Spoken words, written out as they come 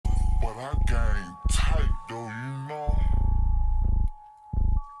but I game tight though, you know.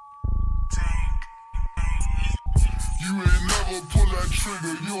 You ain't never pull that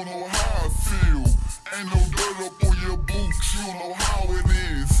trigger, you don't know how I feel. Ain't no dirt up on your boots, you don't know how it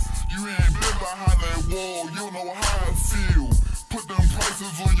is. You ain't been behind that wall, you don't know how I feel. Put them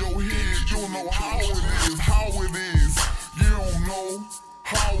prices on your head, you don't know how it is, how it is. You don't know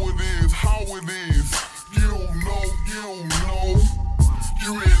how it is, how it is. You don't know, you don't know.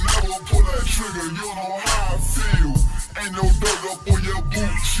 You ain't never pull that trigger, you don't know how I feel. Ain't no dirt up on your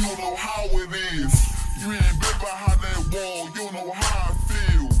boots, you don't know how it is. You ain't been behind that wall, you don't know how I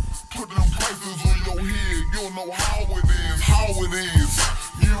feel. Put them prices on your head, you don't know how it is, how it is.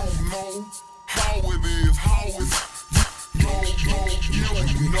 You don't know how it is, how it's. No, you don't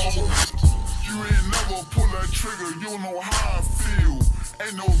know. You ain't never pull that trigger, you don't know how I feel.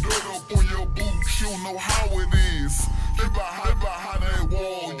 Ain't no dirt up on your boots, you don't know how it is. You behind that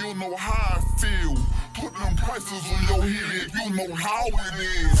wall, you don't know how I feel. Put them prices on your head, you know how it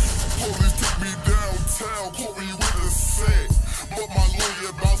is. Police took me downtown, caught me with a set, but my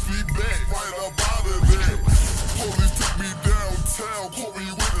lawyer bounced me back right up out of there. Police took me downtown, caught me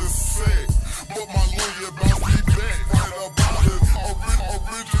with a set, but my lawyer bounced me back right up out of there.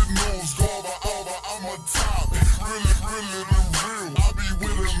 Originals, over, I'm a top. Really than real. I be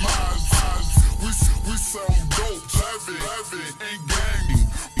with a mind. We sell dope, heavy, ain't ganging.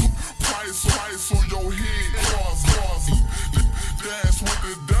 Price on your head, cross. Dance with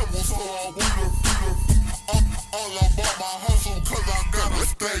the devil, so I I'm all about my hustle, cause I gotta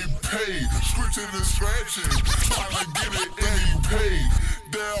stay paid. Scratching and scratching, trying to get it paid.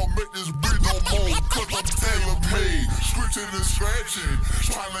 They'll make this breed no more, cause I'm tailor-made. Scratching and scratching,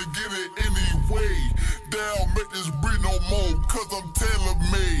 trying to get it anyway. They'll make this breed no more, cause I'm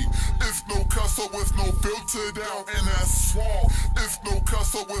tailor-made. It's no cuss, so it's no filter down in that swamp. It's no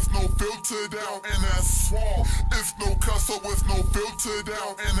cuss, so it's no filter down in that swamp. It's no cuss, so it's no filter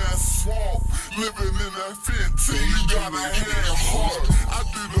down in that swamp. Living in that 15, you gotta have heart. I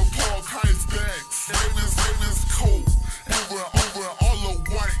do the park high stacks, Raven's coat. Over all the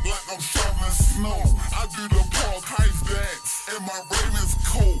white like I'm shoveling snow. I do the park high stacks in my Raven's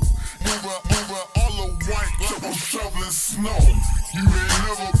coat. Moving all the white like I'm shoveling snow. You ain't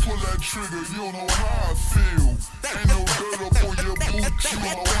never pull that trigger, you don't know how I feel. Ain't no dirt up on your boots, you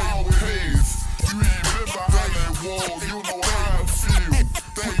don't know how it is. You ain't been behind that wall, you don't know how I feel.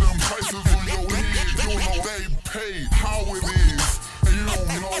 Put them prices on your head, you don't know they pay. How it is, you don't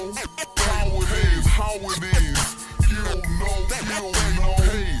know how it is, how it is. You don't know,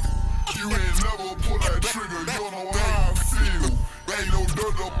 paid. You ain't never pull that trigger, you don't know how I feel. Ain't no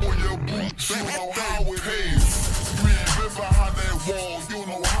dirt up on your boots, you don't know how it is. You ain't been behind that wall, you don't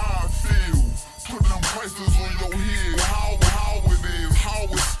know how I feel. Put them prices on your head, how it is, how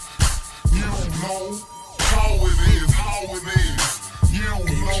it's. You don't know how it is, how it is. You don't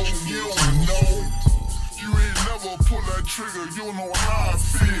know. You ain't never pull that trigger, you don't know how I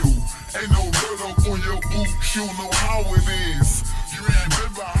feel. Ain't no dirt up on your boots, you don't know how it is. You ain't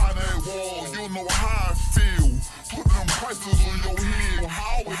been behind that wall, you don't know how I feel. Put them prices on your head,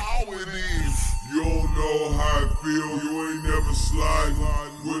 how it is. You don't know how I feel, you ain't never slide.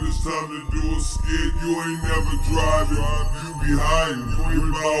 When it's time to do a skit, you ain't never driving. You be hiding, you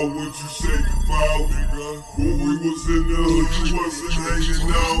ain't about what you say you about, nigga. When we was in the hood, you wasn't hanging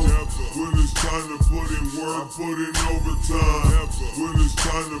out. When it's time to put in work, put in overtime. When it's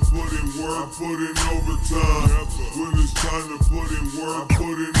time to put in work, put in overtime. When it's time to put in work,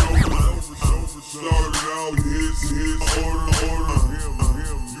 put in overtime. Started out his order.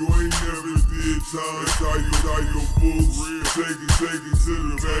 You ain't never did time. That's how you tie your boots. Take it to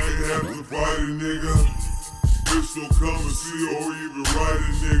the back and have to fight a nigga. Pistol come and see or even ride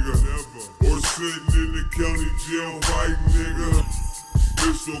a nigga. Or sitting in the county jail fighting nigga.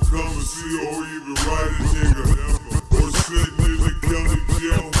 Pistol come and see or even ride a nigga. Or sitting in the county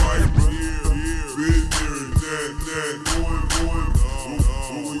jail fighting. Been there and that. Going.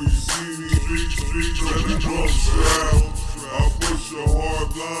 When you see these streets at the drum style, I push a hard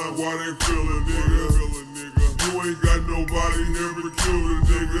line, why they feelin', nigga? You ain't got nobody, never killed a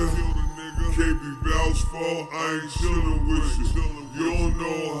nigga. Can't be vouched for, I ain't chillin' with you. You don't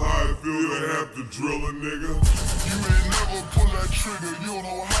know how I feel to have to drill a nigga. You ain't never pull that trigger, you don't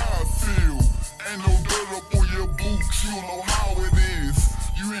know how I feel. Ain't no dirt up on your boots, you don't know how it is.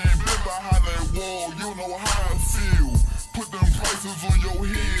 You ain't been behind that wall, you don't know how I feel. Put them prices on your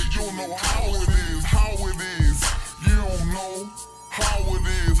head, you don't know how it is, how it is. You don't know how it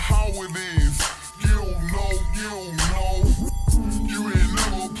is, how it is. You don't know. You ain't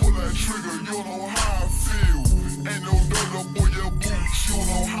never pull that trigger, you don't know how I feel. Ain't no dirt up on your boots, you don't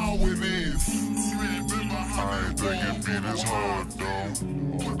know how it is. You ain't been behind that wall, you don't know how it feel.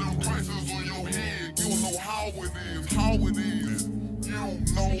 Put them prices on your head, you don't know how it is, how it is. You don't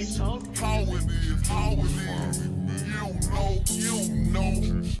know how it is, how it is. You don't know, you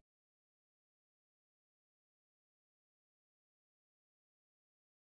don't know.